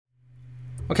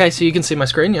Okay, so you can see my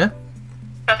screen, yeah?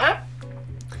 Uh-huh.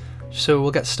 So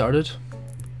we'll get started.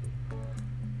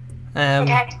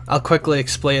 Okay. I'll quickly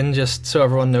explain just so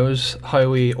everyone knows how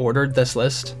we ordered this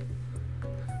list.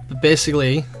 But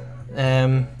basically,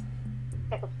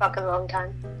 Take a fucking long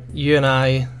time. you and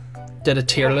I did a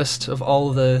tier list of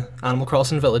all the Animal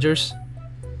Crossing villagers.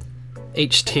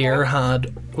 Each tier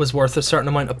was worth a certain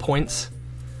amount of points.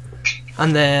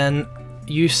 And then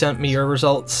you sent me your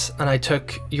results, and I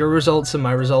took your results and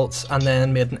my results, and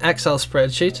then made an Excel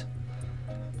spreadsheet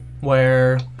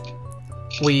where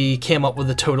we came up with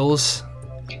the totals,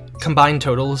 combined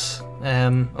totals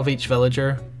of each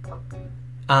villager,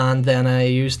 and then I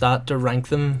used that to rank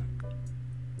them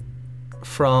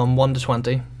from 1 to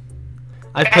 20.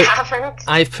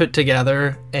 I've put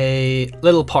together a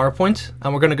little PowerPoint,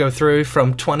 and we're going to go through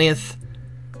from 20th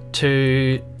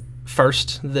to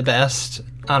 1st, the best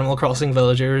Animal Crossing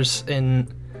villagers in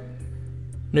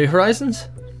New Horizons.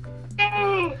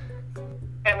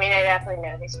 I mean, I definitely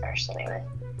know these first anyway.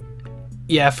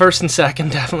 Yeah, 1st and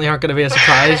 2nd definitely aren't going to be a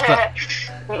surprise, but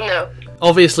No.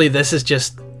 obviously this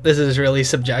is really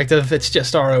subjective. It's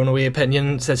just our own wee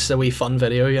opinion. It's just a wee fun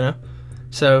video, you know?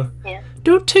 So, Yeah.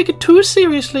 don't take it too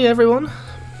seriously, everyone.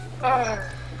 Ugh.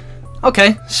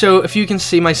 Okay, so if you can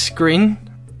see my screen,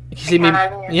 you can see me.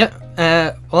 can,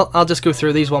 Yeah. Well, I'll just go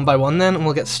through these one by one then, and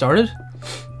we'll get started.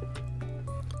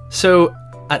 So,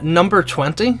 at number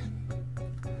 20,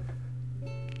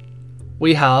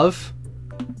 we have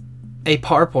a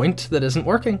PowerPoint that isn't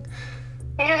working.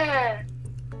 Yeah.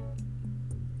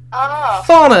 Oh,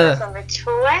 Fauna! number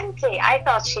 20. I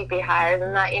thought she'd be higher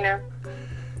than that, you know.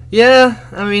 Yeah,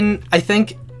 I mean, I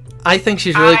think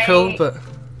she's really cool, but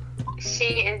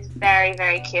She is very,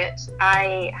 very cute.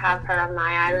 I have her on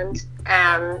my island.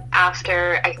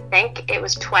 After I think it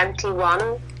was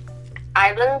 21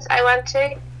 islands I went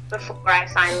to before I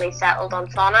finally settled on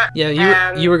Fauna.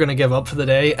 yeah, you were gonna give up for the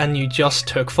day, and you just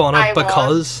took Fauna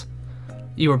because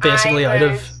you were basically out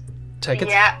of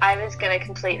tickets. Yeah, I was gonna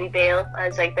completely bail. I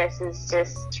was like, this is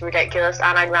just ridiculous,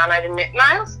 and I ran out of Nook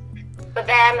miles. But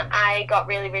then I got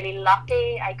really, really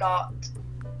lucky. I got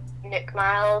Nook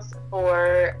miles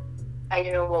for, I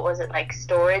don't know, what was it, like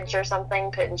storage or something,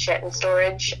 putting shit in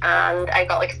storage, and I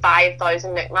got like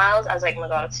 5,000 Nook miles. I was like, oh my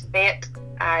god, it's fate.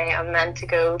 I am meant to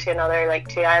go to another like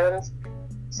 2 islands.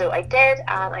 So I did,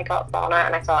 and I got Fauna,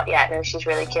 and I thought, yeah, no, she's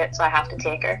really cute, so I have to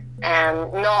take her.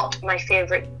 Not my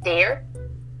favourite deer.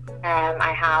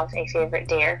 I have a favourite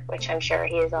deer, which I'm sure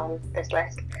he is on this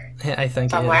list Yeah, I think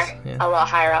somewhere, he is. Yeah. a lot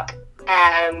higher up.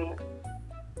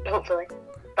 Hopefully,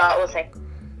 but we'll see.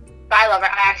 But I love her.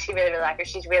 I actually really, really like her.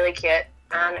 She's really cute,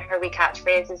 and her wee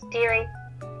catchphrase is "Dearie,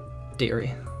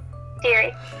 Deary.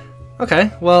 dearie."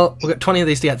 Okay, well, we've got 20 of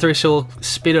these to get through, so we'll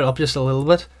speed it up just a little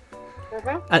bit.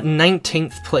 At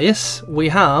 19th place, we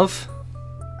have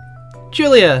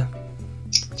Julia,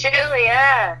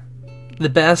 Julia. the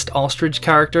best ostrich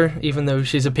character, even though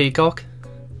she's a peacock.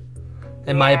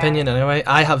 In my Yeah. opinion, anyway.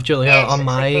 I have Julia Yeah, on she's a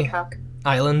my peacock.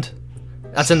 island.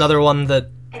 That's another one that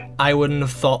I wouldn't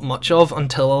have thought much of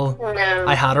until No.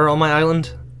 I had her on my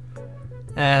island.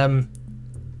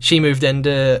 She moved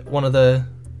into one of the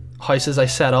houses I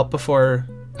set up before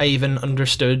I even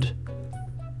understood,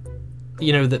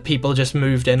 you know, that people just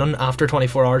moved in on after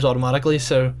 24 hours automatically.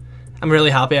 So I'm really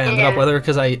happy I ended up with her,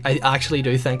 because I actually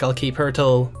do think I'll keep her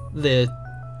till the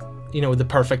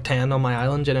perfect 10 on my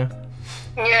island, you know.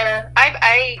 Yeah,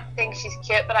 I think she's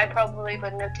cute, but I probably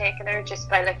wouldn't have taken her just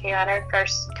by looking at her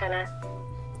first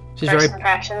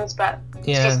impressions. But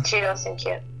Yeah. she does seem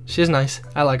cute. She's nice.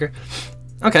 I like her.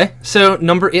 Okay, so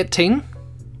number 18,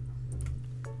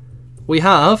 we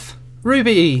have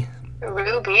Ruby.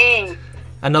 Ruby.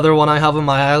 Another one I have on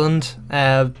my island.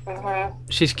 Mhm.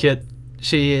 She's cute.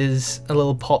 She is a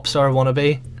little pop star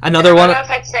wannabe. I don't know if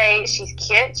I'd say she's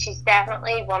cute. She's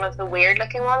definitely one of the weird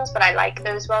looking ones, but I like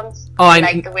those ones. Oh, I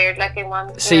like the weird looking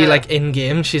ones. See, Yeah. like in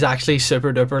game, she's actually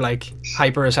super duper like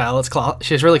hyper as hell. It's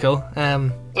she's really cool.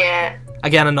 Yeah.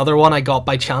 Again, another one I got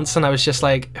by chance, and I was just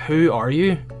like, "Who are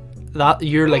you? That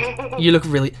you're like, you look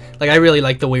really like." I really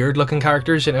like the weird looking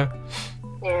characters, you know.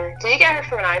 Yeah. Did you get her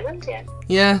from an island? Yeah.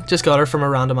 Yeah, just got her from a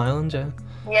random island. Yeah.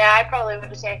 Yeah, I probably would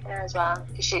have taken her as well,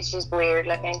 because she's weird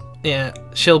looking. Yeah,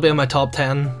 she'll be in my top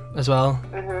 10 as well.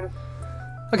 Mhm.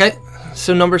 Okay,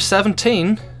 so number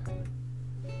 17,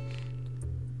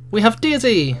 we have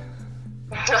Daisy.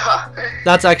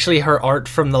 That's actually her art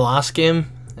from the last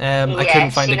game. I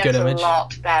couldn't find a good image. She looks a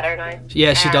lot better now.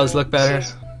 Yeah, she does look better.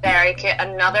 She's very cute.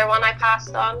 Another one I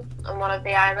passed on one of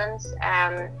the islands.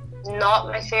 Not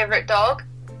my favourite dog,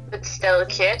 but still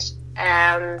cute.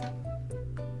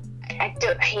 I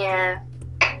don't. Yeah,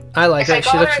 I like If her. I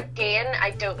She got looks. her again,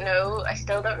 I don't know. I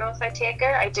still don't know if I'd take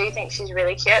her. I do think she's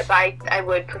really cute, but I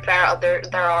would prefer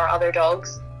there are other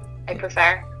dogs I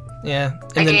prefer. Yeah.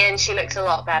 And Again, she looks a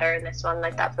lot better in this one.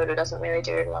 Like, that photo doesn't really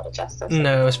do her a lot of justice. then,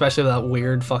 no, especially with that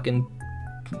weird fucking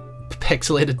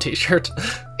pixelated T-shirt.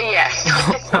 Yeah,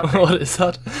 it's not great. What is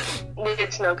that?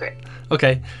 It's not great.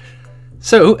 Okay.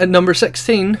 So at number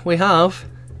 16 we have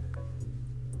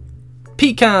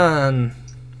Pecan.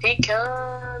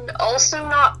 Pecan, also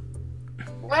not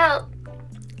well.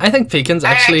 I think Pecan's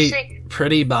actually actually-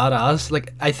 pretty badass.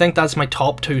 Like, I think that's my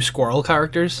top 2 squirrel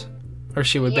characters, or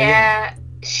she would Yeah,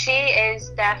 she is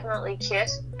definitely cute.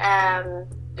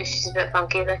 She's a bit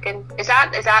funky looking. Is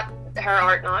that her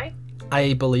art now? be.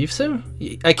 I believe so.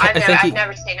 I've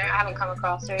never seen her. I haven't come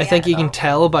across her. I think you yet, can though.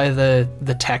 tell by the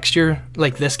texture.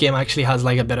 Like, this game actually has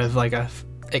like a bit of like a.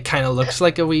 It kind of looks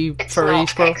like a wee It's furry not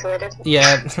squirrel. pixelated.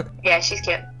 Yeah. Yeah, she's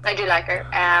cute. I do like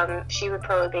her. She would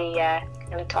probably be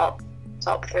kind of top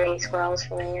 3 squirrels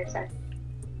for me, I'd say.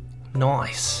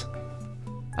 Nice.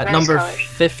 At Nice number colours.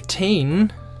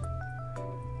 15,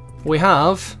 we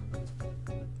have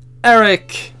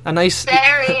Eric. A nice,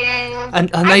 There he is. a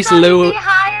I nice thought he'd low, be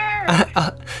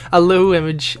higher. a low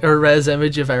image or res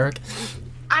image of Eric.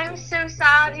 I'm so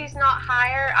sad he's not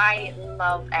higher. I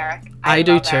love Eric. I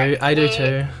do love too. Eric. I do He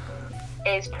too.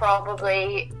 Is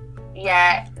probably,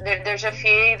 yeah. There's a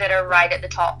few that are right at the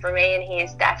top for me, and he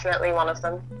is definitely one of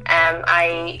them.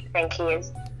 I think he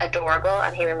is adorable,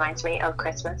 and he reminds me of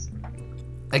Christmas.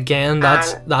 Again,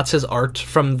 that's his art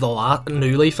from the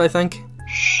New Leaf, I think.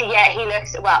 Yeah, he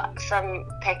looks, well, from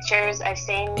pictures I've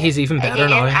seen. He's even better again,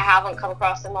 now. I haven't come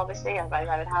across him, obviously, otherwise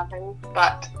I would have him.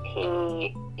 But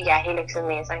he looks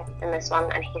amazing in this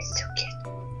one, and he's so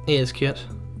cute. He is cute.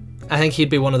 I think he'd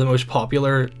be one of the most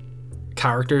popular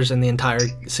characters in the entire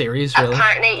series, really.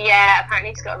 Apparently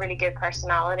he's got a really good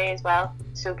personality as well.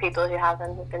 So people who have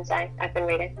him have been saying, I've been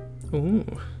reading. Ooh.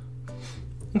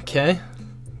 Okay.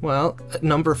 Well, at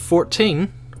number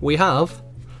 14, we have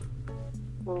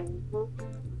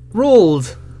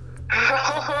Roald.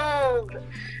 Roald!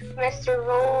 Mr.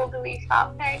 Roald, the wee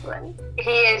fat penguin. He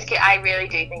is cute. I really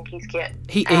do think he's cute.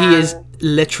 He is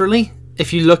literally,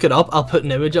 if you look it up, I'll put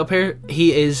an image up here.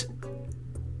 He is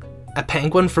a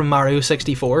penguin from Mario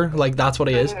 64. Like, that's what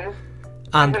he is.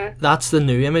 And that's the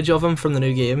new image of him from the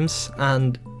new games.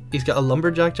 And he's got a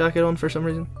lumberjack jacket on for some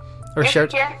reason. Or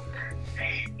shirt. Yeah.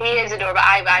 He is adorable.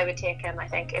 I would take him, I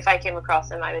think. If I came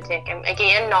across him, I would take him.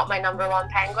 Again, not my number 1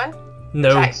 penguin.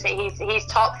 No. Actually, he's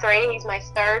top 3. He's my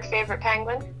 3rd favourite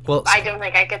penguin. Well, I don't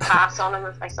think I could pass on him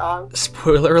if I saw him.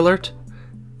 spoiler alert.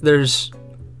 There's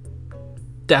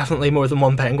definitely more than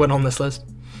one penguin on this list.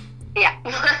 Yeah.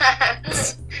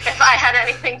 If I had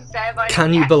anything to say about it.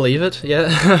 Can you believe it?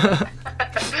 Yeah.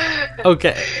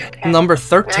 Okay. Number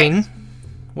 13, Nice.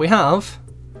 we have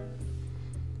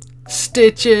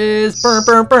Stitches. Burr,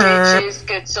 burr, burr. Stitches,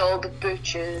 good soul, good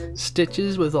booches.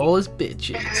 Stitches with all his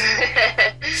bitches.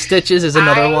 Stitches is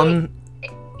another one.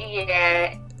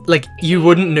 Yeah, Like, you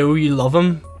wouldn't know you love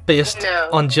him based No.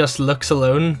 on just looks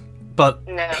alone, but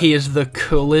No. he is the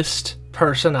coolest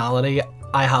personality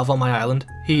I have on my island.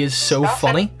 He is so Stop it.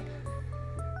 funny.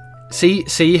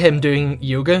 See him doing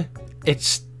yoga.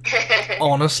 It's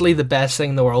honestly the best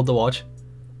thing in the world to watch.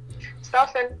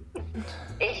 Stuffing.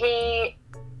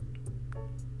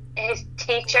 His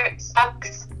t-shirt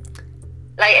sucks.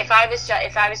 Like, if I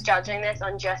was judging this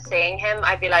on just seeing him,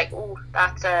 I'd be like, ooh,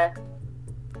 that's a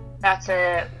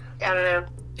I don't know.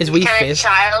 His wee Kind of face.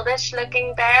 childish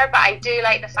looking bear, but I do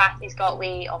like the fact he's got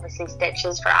wee, obviously,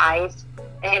 stitches for eyes.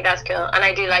 I think that's cool, and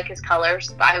I do like his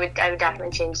colours. But I would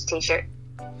definitely change the t-shirt.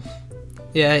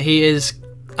 Yeah, he is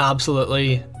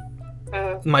absolutely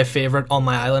Mm. my favourite on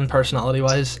my island personality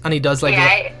wise. And he does like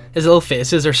Yeah, his little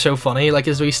faces are so funny. Like,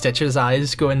 his wee Stitches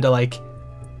eyes go into like, do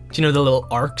you know the little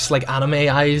arcs, like anime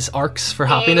eyes arcs for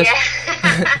happiness?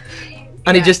 Yeah.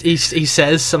 And he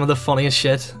says some of the funniest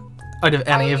shit out of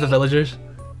any of the villagers.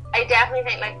 I definitely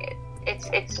think like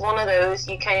it's one of those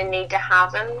you kind of need to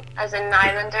have him as an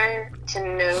islander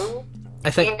to know,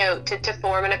 I think to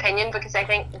form an opinion, because I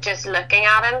think just looking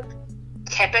at him,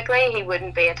 typically he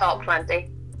wouldn't be a top 20.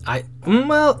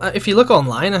 if you look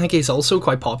online, I think he's also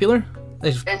quite popular.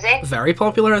 He's Is he? very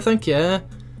popular, I think. Yeah,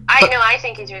 I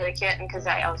think he's really cute, and because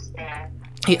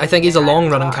I think he's a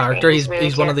long-running I think character. he's really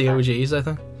He's one of the cute, OGs, I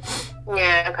think.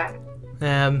 yeah, okay.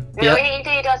 Yeah.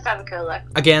 He does have a cool look.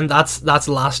 Again, that's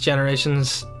last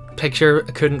generation's picture.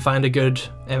 I couldn't find a good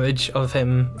image of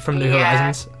him from New Yeah.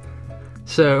 Horizons.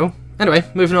 So, anyway,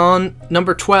 moving on.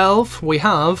 Number 12, we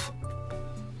have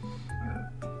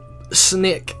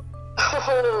Snake.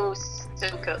 Oh, so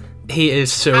cool. He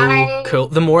is so I- cool.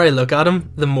 The more I look at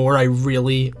him, the more I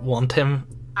really want him.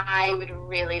 I would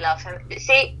really love him.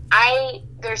 See,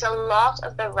 there's a lot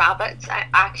of the rabbits I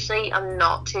actually am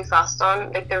not too fussed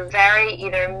on. Like, they're very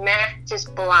either meh,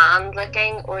 just bland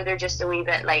looking, or they're just a wee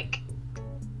bit like,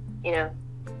 you know,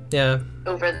 Yeah.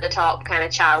 over the top, kind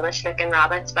of childish looking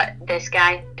rabbits. But this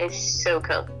guy is so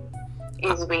cool.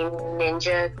 He's a wee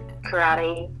ninja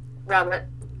karate rabbit.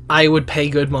 I would pay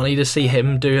good money to see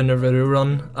him do a Naruto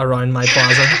run around my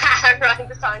plaza. Around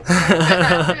the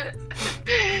town.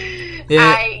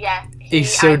 Yeah.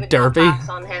 He's so I would derpy. Not pass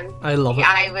on him. I love it.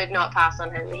 I would not pass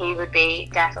on him. He would be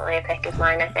definitely a pick of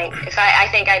mine, I think. I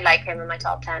think I'd like him in my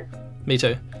top 10. Me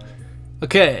too.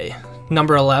 Okay,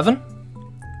 number 11.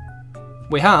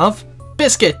 We have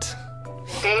Biscuit.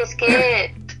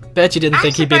 Biscuit. Bet you didn't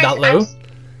think he'd be that low.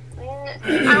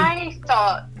 I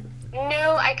thought,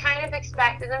 no, I kind of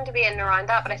expected him to be in around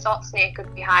that, but I thought Snake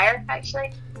would be higher,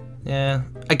 actually. Yeah.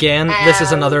 Again, this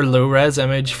is another low-res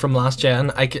image from last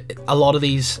gen. A lot of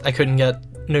these I couldn't get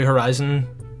New Horizon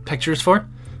pictures for,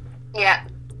 Yeah.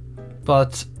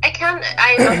 but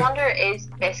I wonder, is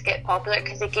Biscuit popular?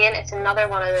 Because again, it's another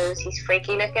one of those, he's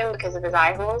freaky looking because of his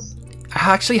eye holes.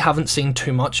 I actually haven't seen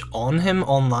too much on him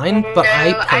online. But no, I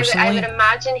I personally, would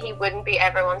imagine he wouldn't be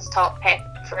everyone's top pick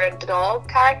for a dog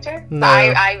character. No.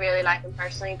 But I really like him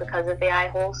personally because of the eye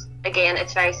holes. Again,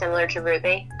 it's very similar to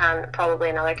Ruby, and probably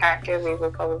another character we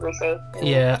will probably see.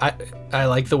 yeah, I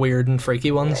like the weird and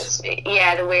freaky ones.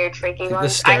 Yeah, the weird, freaky The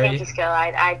ones. scary. I think he's cool.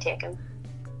 I'd take him.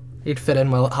 He'd fit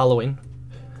in well at Halloween.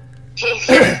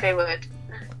 Yes, they would.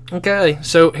 Okay,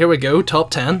 so here we go,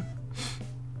 top 10.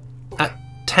 At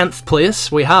 10th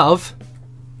place, we have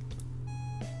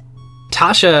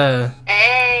Tasha.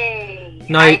 Hey!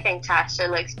 Now- I think Tasha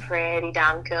looks pretty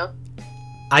damn cool.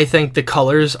 I think the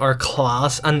colours are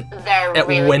class, and They're at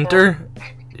really winter,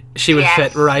 she would Yes.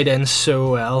 fit right in so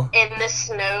well. cool. In the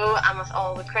snow and with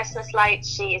all the Christmas lights,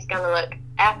 she is gonna look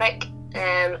epic.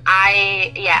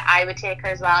 I would take her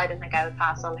as well. I don't think I would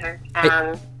pass on her.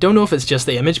 Don't know if it's just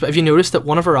the image, but have you noticed that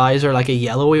one of her eyes are like a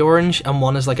yellowy orange and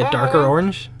one is like a darker Mhm.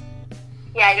 orange?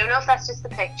 Yeah, I don't know if that's just the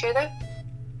picture though.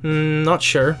 Not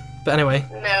sure. But anyway,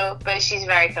 No, but she's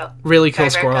very cool. really cool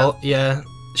Very, very squirrel. Yeah,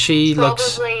 she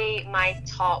looks... Probably my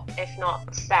top, if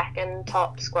not second,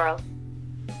 top squirrel.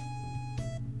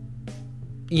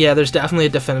 Yeah, there's definitely a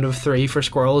definitive 3 for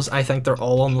squirrels. I think they're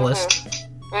all on the list.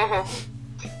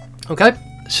 Mm-hmm. Okay,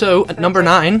 so at number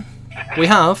 9, we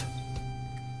have...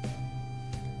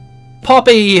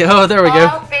 Poppy! Oh, there we go.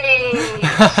 Poppy!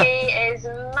 She is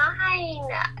mine!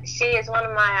 She is one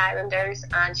of my islanders,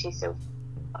 and she's so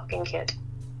fucking cute.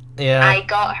 Yeah. I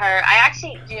got her. I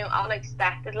actually,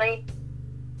 unexpectedly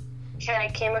kind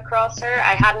of came across her.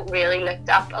 I hadn't really looked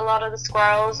up a lot of the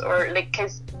squirrels, or like,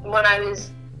 because when I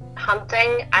was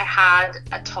hunting, I had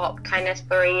a top kind of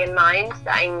 3 in mind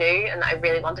that I knew, and I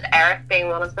really wanted, Eric being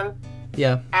one of them.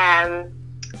 Yeah. And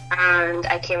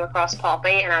I came across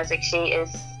Poppy, and I was like, she is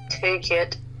too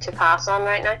cute to pass on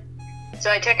right now.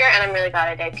 So I took her, and I'm really glad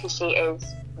I did, because she is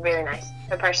really nice.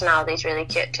 Her personality is really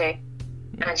cute too,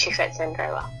 and she fits in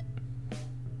very well.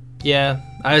 Yeah,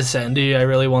 I was saying to you, I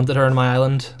really wanted her on my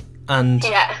island, and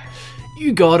Yeah.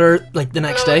 you got her like the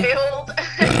next Lo and day. behold,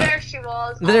 there she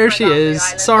was. There on she my Bamboo is.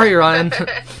 Island. Sorry, Ryan.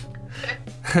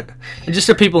 And just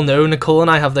so people know, Nicole and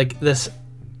I have like this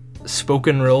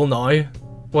spoken rule now,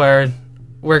 where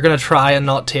we're gonna try and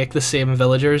not take the same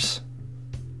villagers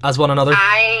as one another.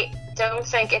 I don't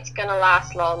think it's gonna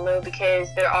last long though,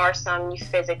 because there are some you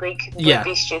physically would Yeah.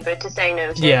 be stupid to say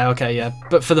no to. Yeah, okay, yeah,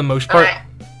 but for the most part,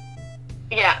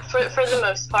 Yeah, for the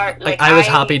most part, like I was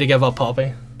happy to give up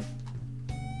Poppy.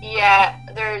 Yeah,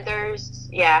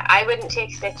 I wouldn't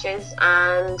take Stitches,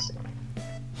 and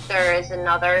there is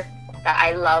another that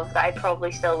I love that I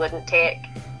probably still wouldn't take,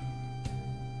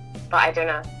 but I don't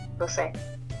know. We'll see.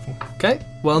 Okay,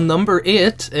 well, number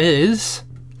 8 is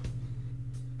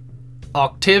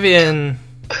Octavian,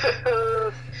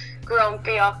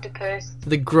 Grumpy octopus.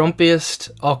 the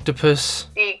grumpiest octopus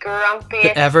The grumpiest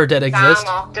that ever did exist.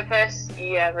 damn octopus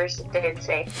you ever did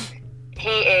see. He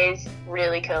is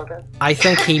really cool though. I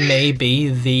think he may be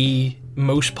the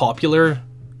most popular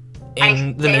in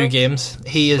I the new think games.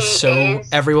 He is he so... is.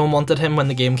 Everyone wanted him when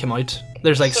the game came out.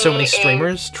 There's like so He many is.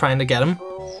 streamers trying to get him.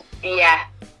 Yeah,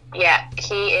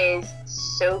 he is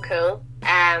so cool.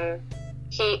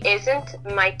 He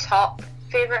isn't my top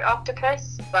favorite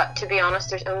octopus, but to be honest,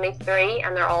 there's only 3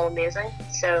 and they're all amazing.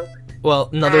 So Well,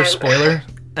 another Um, spoiler.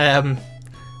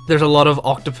 There's a lot of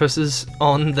octopuses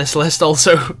on this list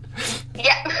also.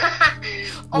 yeah,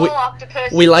 all We-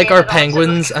 octopus. We like our hated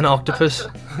penguins and octopus.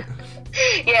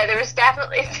 Yeah, there was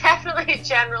definitely a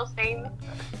general theme.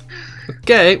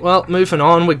 Okay, well, moving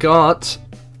on, we got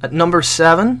at number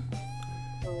 7,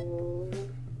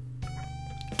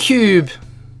 Cube.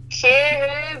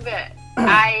 Cube.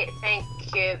 I think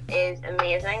Cube is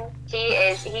amazing. He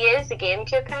is the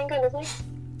GameCube penguin, isn't he?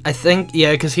 I think,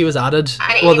 yeah, because he was added.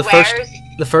 And Well, he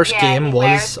the first yeah, game he was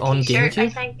wears the on t-shirt, I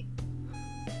GameCube. think.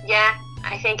 Yeah,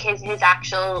 I think his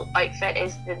actual outfit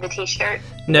is the t-shirt.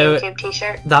 No, GameCube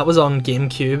t-shirt. that was on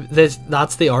GameCube.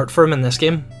 That's the art for him in this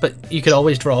game, but you could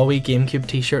always draw a wee GameCube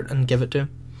t-shirt and give it to him.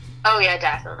 Oh yeah,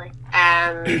 definitely.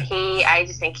 I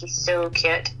just think he's so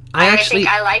cute. I think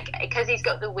I like because he's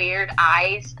got the weird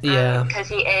eyes. Yeah. Because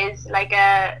he is like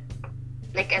an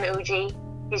OG.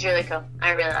 He's really cool.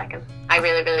 I really like him. I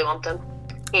really, really want him.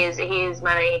 He is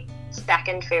my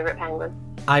second favorite penguin.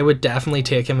 I would definitely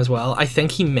take him as well. I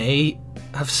think he may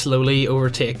have slowly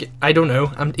overtaken. I don't know.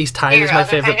 He's tied Your as my other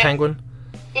favorite penguin.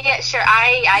 Yeah, sure.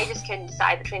 I just couldn't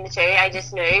decide between the two. I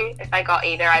just knew if I got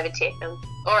either, I would take them,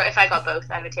 or if I got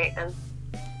both, I would take them.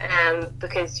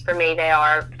 Because for me, they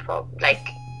are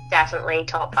definitely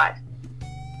top 5.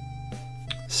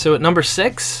 So at number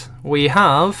 6, we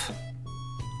have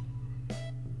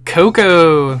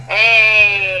Coco.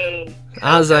 Hey.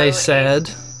 As I Coco said,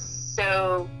 is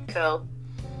so cool.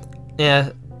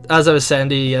 yeah, as I was saying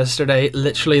to you yesterday,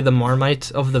 literally the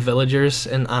Marmite of the villagers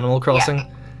in Animal Crossing.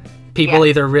 People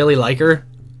either really like her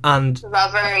and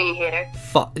Love her or you hate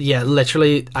her. yeah,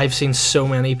 literally, I've seen so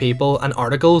many people and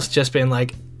articles just being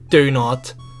like, do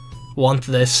not want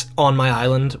this on my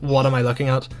island. What am I looking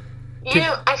at? You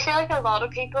know, I feel like a lot of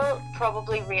people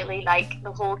probably really like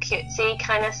the whole cutesy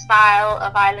kind of style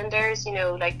of Islanders, you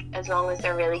know, like as long as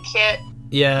they're really cute.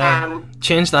 Yeah,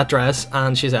 change that dress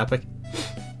and she's epic.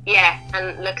 Yeah,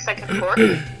 and looks like a cork.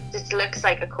 Just looks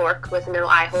like a cork with no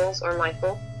eye holes or mouth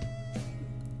hole.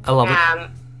 I love it.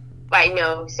 Wait,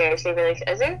 no, seriously, really.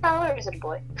 Is it a fella or is it a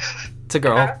boy? It's a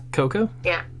girl. Coco?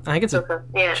 Yeah. I think it's Coco.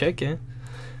 Yeah. a chick, yeah.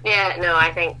 Yeah, no,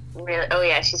 I think really. Oh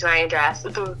yeah, she's wearing a dress.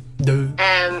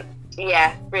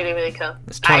 Yeah, really, really cool.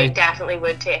 I definitely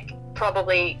would take.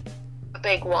 Probably a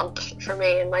big want for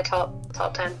me in my top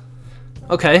 10.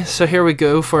 Okay, so here we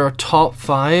go for our top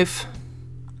 5.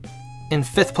 In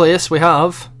 5th place we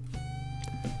have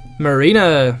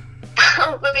Marina.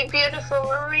 Oh, my beautiful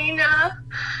Marina.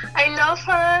 I love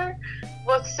her.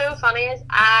 What's so funny is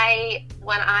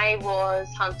when I was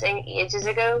hunting ages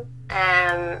ago,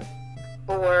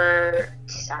 for,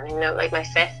 I don't know, like my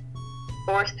 4th,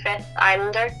 5th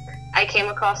Islander, I came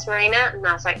across Marina and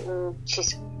I was like,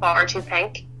 she's far too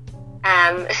pink.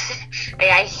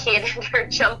 I hated her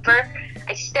jumper.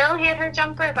 I still hate her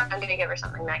jumper, but I'm going to give her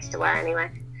something nice to wear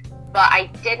anyway. But I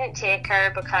didn't take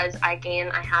her because,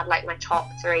 again, I had like my top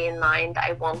 3 in mind that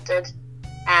I wanted.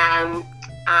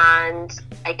 And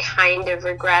I kind of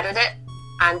regretted it.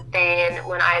 And then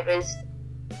when I was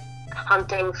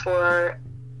hunting for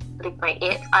like my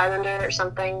 8th Islander or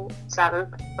something,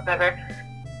 7th, whatever,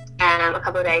 a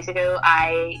couple of days ago,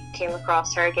 I came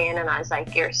across her again and I was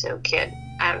like, you're so cute.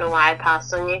 I don't know why I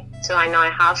passed on you. So I now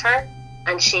have her,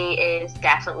 and she is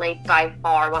definitely by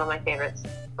far one of my favourites.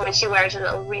 When she wears her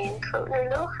little raincoat and her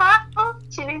little hat, oh,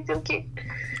 she looks so cute.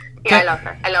 Yeah, I love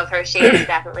her. I love her. She is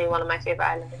definitely one of my favourite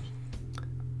Islanders.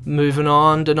 Moving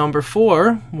on to number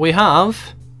 4, we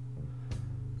have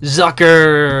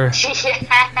Zucker.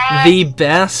 Yes. The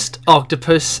best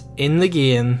octopus in the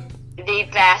game. The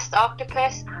best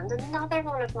octopus, and another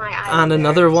one of my Islanders. And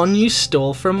another one you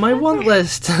stole from my want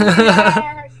list.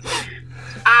 Yes.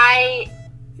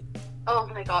 Oh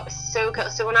my god, so cool.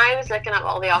 So when I was looking at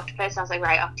all the octopus, I was like,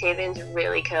 right, Octavian's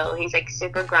really cool. He's like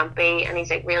super grumpy and he's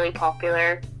like really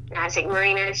popular. And I was like,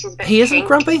 Marina, she's a bit He isn't pink.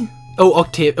 grumpy? Oh,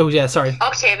 Oh yeah, sorry.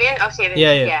 Octavian.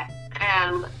 Yeah.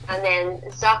 And then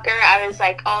Zucker, I was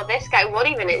like, oh, this guy, what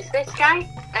even is this guy?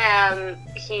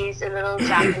 He's a little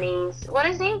Japanese, what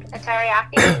is he? A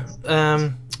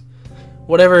teriyaki?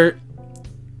 Whatever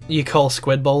you call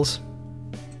squid balls.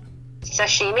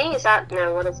 Sashimi? Is that,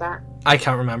 no, what is that? I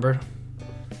can't remember.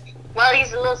 Well,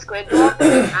 he's a little squid ball,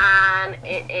 and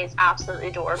it is absolutely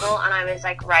adorable. And I was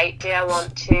like, right, do I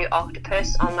want to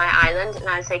octopus on my island? And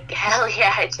I was like, hell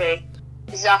yeah, I do.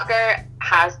 Zucker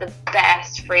has the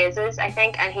best phrases, I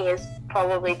think, and he is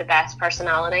probably the best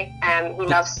personality. He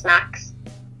loves snacks,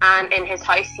 and in his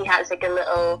house he has like a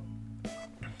little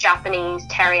Japanese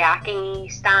teriyaki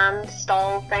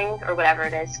stall thing, or whatever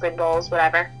it is, squid balls,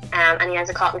 whatever. And he has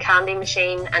a cotton candy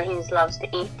machine, and he just loves to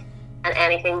eat and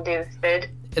anything to do with food.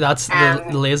 That's the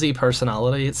lazy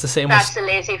personality. It's the same That's the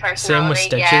lazy personality, same with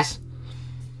Stitches.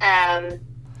 Yeah.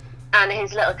 And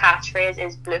his little catchphrase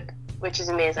is bloop, which is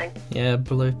amazing. Yeah,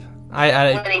 bloop.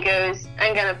 When he goes,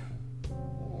 I'm gonna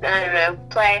I don't know,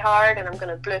 play hard and I'm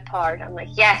gonna bloop hard. I'm like,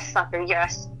 yes, sucker,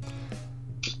 yes.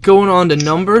 Going on to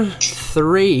number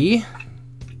 3,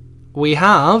 we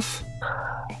have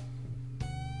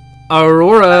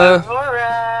Aurora.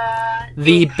 Aurora,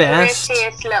 The best.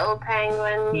 prettiest little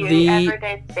penguin you The- ever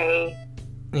did see.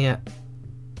 Yeah.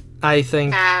 I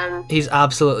think he's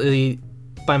absolutely,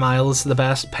 by miles, the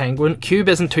best penguin. Cube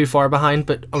isn't too far behind,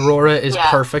 but Aurora is Yeah.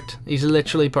 perfect. He's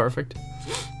literally perfect.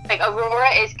 Like,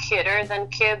 Aurora is cuter than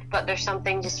Cube, but there's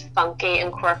something just funky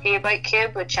and quirky about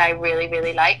Cube, which I really,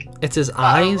 really like. It's his But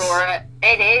eyes. Aurora,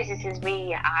 it's his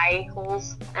wee eye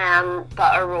holes.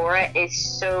 But Aurora is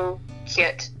so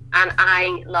cute, and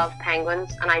I love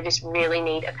penguins, and I just really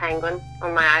need a penguin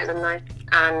on my island now,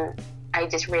 and I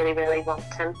just really, really want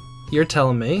him. You're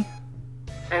telling me.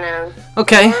 I know.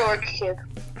 Okay. Aurora or Cube.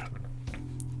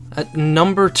 At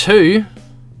number 2,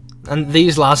 and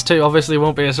these last two obviously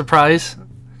won't be a surprise.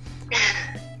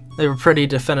 They were pretty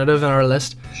definitive in our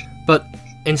list. But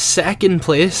in second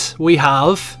place, we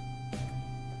have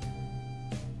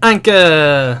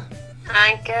Anka.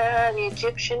 Anka, the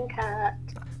Egyptian cat.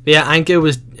 Yeah, Anka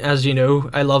was, as you know,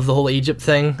 I love the whole Egypt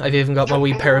thing. I've even got my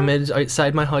wee pyramids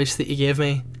outside my house that you gave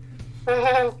me.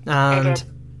 And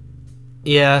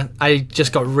yeah, I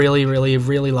just got really, really,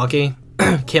 really lucky.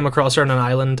 Came across her on an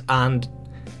island, and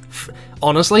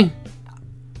honestly,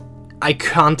 I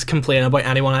can't complain about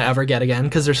anyone I ever get again,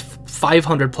 because there's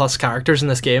 500 plus characters in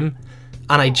this game,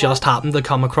 and I just happened to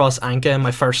come across Anka in my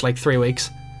first like 3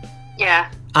 weeks. Yeah.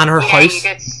 And her You house,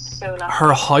 get so lucky.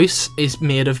 her house is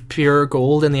made of pure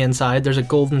gold in the inside. There's a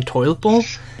golden toilet bowl,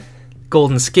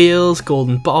 golden scales,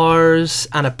 golden bars,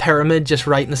 and a pyramid just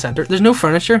right in the center. There's no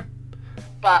furniture.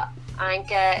 But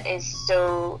Anka is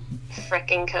so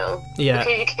freaking cool. Yeah.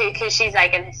 Because she's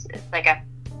like a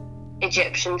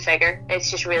Egyptian figure. It's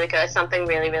just really cool. It's something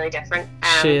really, really different.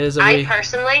 She is a I wee-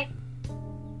 personally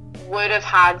would have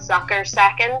had Zucker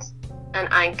second and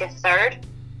Anka third.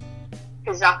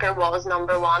 Because Zucker was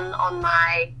number 1 on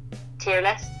my tier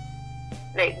list.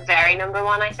 Like, very number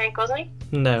 1, I think, wasn't he?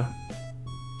 No.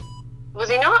 Was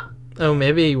he not? Oh,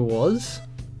 maybe he was?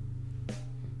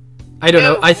 I don't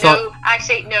know. I thought... No,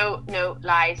 actually, no,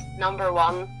 lies. Number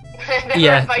 1. They were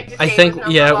Yeah, about to I say think, was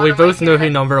number yeah, 1 we on my both tier know who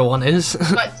list. number 1 is.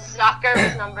 But Zucker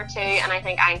was number 2, and I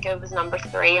think Anka was number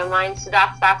 3 on mine. So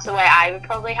that's the way I would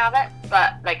probably have it.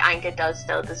 But like, Anka does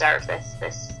still deserve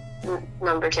this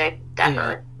number 2,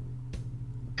 definitely.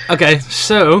 Okay,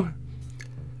 so...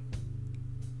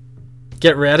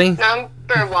 Get ready. Number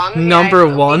 1. Number I've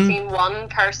only 1. seen one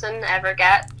person ever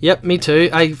get. Yep, me too.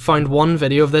 I found one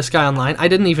video of this guy online. I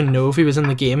didn't even know if he was in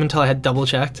the game until I had double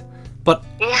checked. But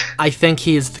Yeah. I think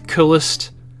he is the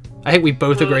coolest. I think we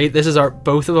both agree. This is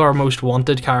both of our most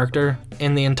wanted character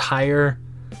in the entire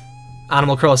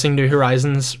Animal Crossing New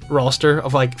Horizons roster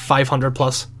of like 500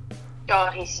 plus.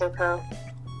 God, he's so cool.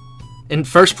 In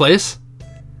first place,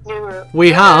 Numero-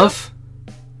 we have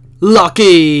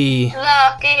Lucky,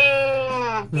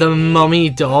 Lucky! the mummy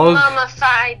dog.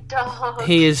 Mummified dog.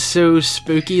 He is so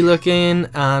spooky looking,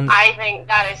 and I think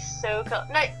that is so cool.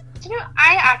 Now, do you know,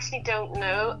 I actually don't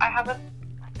know. I haven't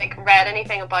like read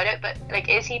anything about it, but like,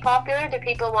 is he popular? Do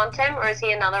people want him, or is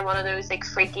he another one of those like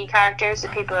freaky characters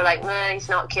that people are like, nah, he's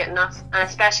not cute enough? And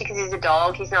especially because he's a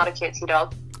dog, he's not a cutesy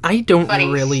dog. I don't But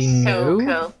he's really so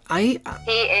know. cool. I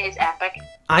He is epic.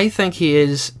 I think he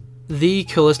is the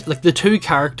coolest. Like, the two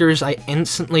characters I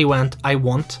instantly went, I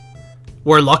want,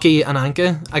 were Lucky and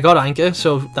Anka. I got Anka,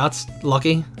 so that's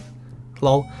Lucky.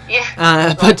 Lol.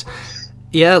 Yeah. But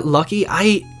yeah, Lucky,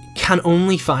 I can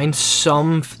only find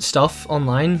some stuff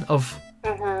online of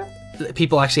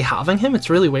people actually having him.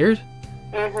 It's really weird.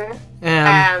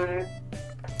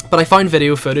 But I found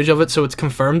video footage of it, so it's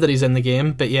confirmed that he's in the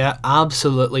game. But yeah,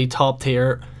 absolutely top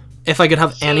tier. If I could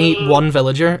have any one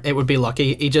villager, it would be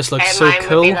Lucky. He just looks so mine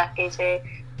cool. would be Lucky too.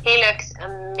 He looks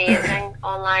amazing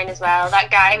online as well.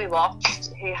 That guy we watched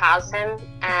who has him,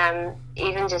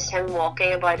 even just him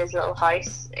walking about his little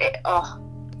house, he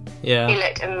Yeah.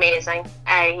 looked amazing.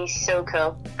 He's so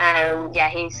cool. Yeah,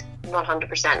 he's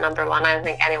 100% number 1. I don't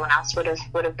think anyone else would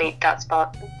have beat that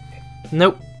spot.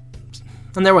 Nope.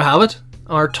 And there we have it.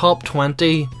 Our top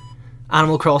 20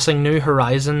 Animal Crossing New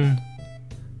Horizon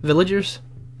villagers.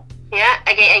 Yeah,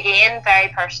 again,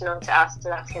 very personal to us, so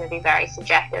that's going to be very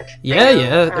subjective. Yeah,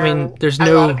 yeah. I mean, there's a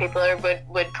no... lot of people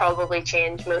would probably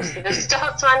change most of the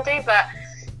top 20, but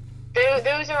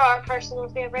those are our personal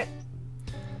favourites.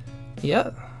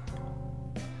 Yeah.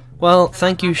 Well,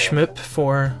 thank you, Schmoop,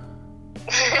 for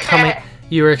coming.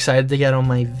 You were excited to get on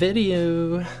my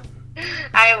video.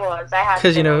 I had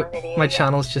Because, you been know, on a video, my yeah.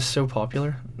 channel's just so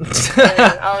popular.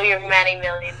 All your many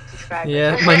million subscribers.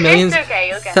 Yeah, my millions. It's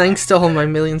okay, okay. Thanks to all my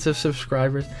millions of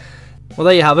subscribers. Well,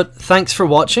 there you have it. Thanks for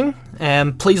watching.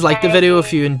 Please like the video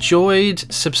if you enjoyed.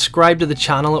 Subscribe to the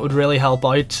channel, it would really help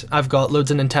out. I've got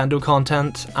loads of Nintendo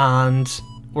content, and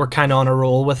we're kind of on a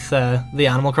roll with the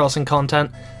Animal Crossing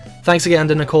content. Thanks again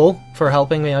to Nicole for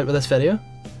helping me out with this video.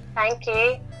 Thank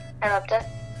you. I loved it.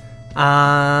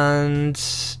 And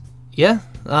yeah,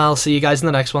 I'll see you guys in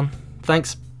the next one.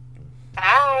 Thanks.